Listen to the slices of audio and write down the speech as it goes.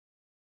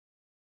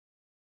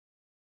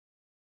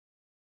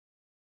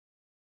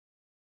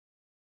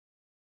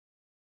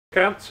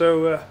Cam,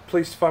 so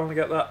pleased to finally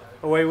get that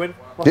away win.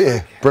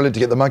 Yeah, brilliant to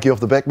get the monkey off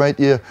the back, mate.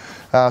 Yeah,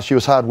 she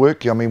was hard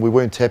work. I mean, we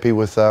weren't happy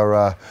with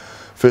our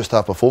first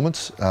half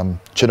performance.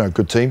 Chino,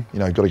 good team. You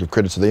know, got to give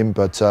credit to them.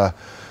 But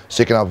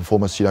second half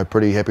performance, you know,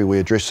 pretty happy. We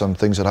addressed some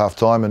things at half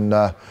time, and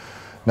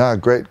no,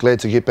 glad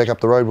to get back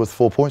up the road with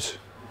 4 points.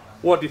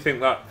 What do you think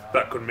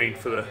that could mean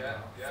for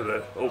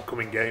the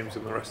upcoming games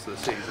and the rest of the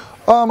season?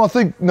 I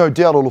think no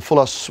doubt it'll fill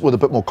us with a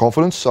bit more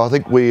confidence. I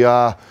think we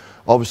are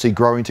obviously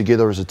growing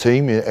together as a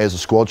team, as a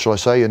squad, shall I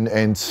say,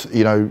 and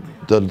you know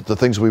the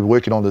things we're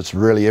working on, it's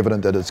really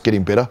evident that it's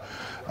getting better.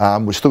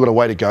 We've still got a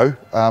way to go,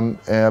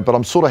 but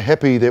I'm sort of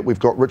happy that we've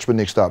got Richmond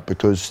next up,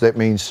 because that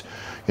means,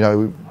 you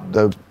know,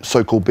 the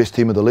so-called best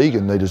team of the league,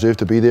 and they deserve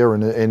to be there,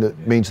 and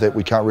it means that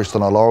we can't rest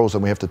on our laurels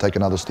and we have to take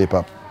another step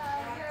up.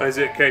 Is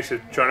it a case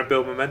of trying to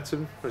build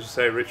momentum? As you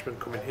say, Richmond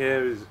coming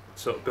here, is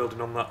sort of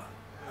building on that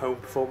home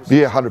performance?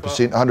 Yeah,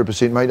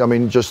 100%, mate. I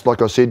mean, just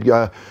like I said,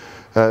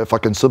 if I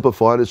can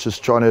simplify it, it's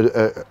just trying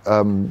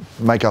to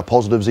make our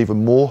positives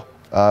even more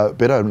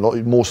better,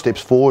 and more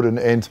steps forward,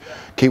 and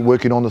keep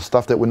working on the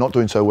stuff that we're not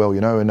doing so well, you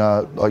know. And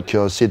like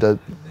I said,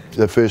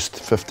 the first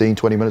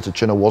 15-20 minutes of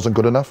Chino wasn't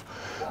good enough,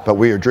 but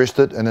we addressed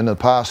it. And in the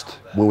past,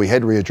 where we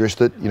had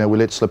readdressed it, you know, we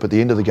let slip at the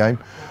end of the game.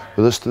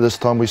 But this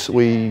time we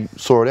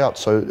saw it out.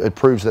 So it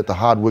proves that the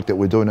hard work that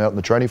we're doing out in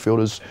the training field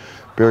is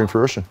bearing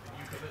fruition.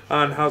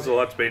 And how's the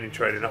lads been in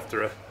training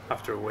after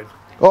a win?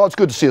 Oh, it's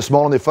good to see a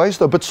smile on their face.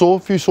 They're a bit sore, a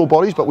few sore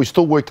bodies, but we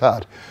still worked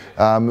hard.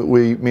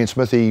 Me and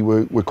Smithy,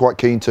 we're quite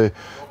keen to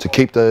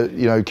keep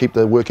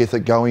the work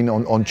ethic going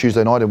on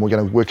Tuesday night, and we're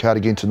going to work hard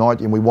again tonight,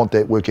 and we want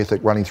that work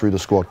ethic running through the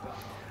squad.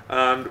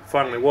 And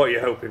finally, what are you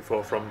hoping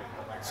for from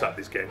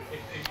Saturday's game?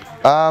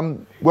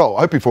 Well,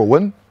 hoping for a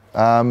win.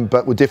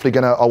 But we're definitely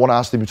going to, I want to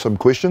ask them some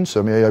questions.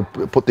 I mean,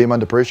 put them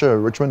under pressure,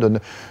 Richmond, and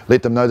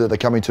let them know that they're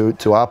coming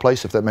to our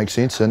place, if that makes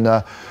sense.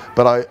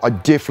 But I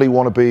definitely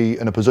want to be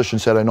in a position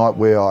Saturday night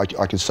where I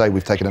can say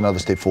we've taken another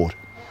step forward.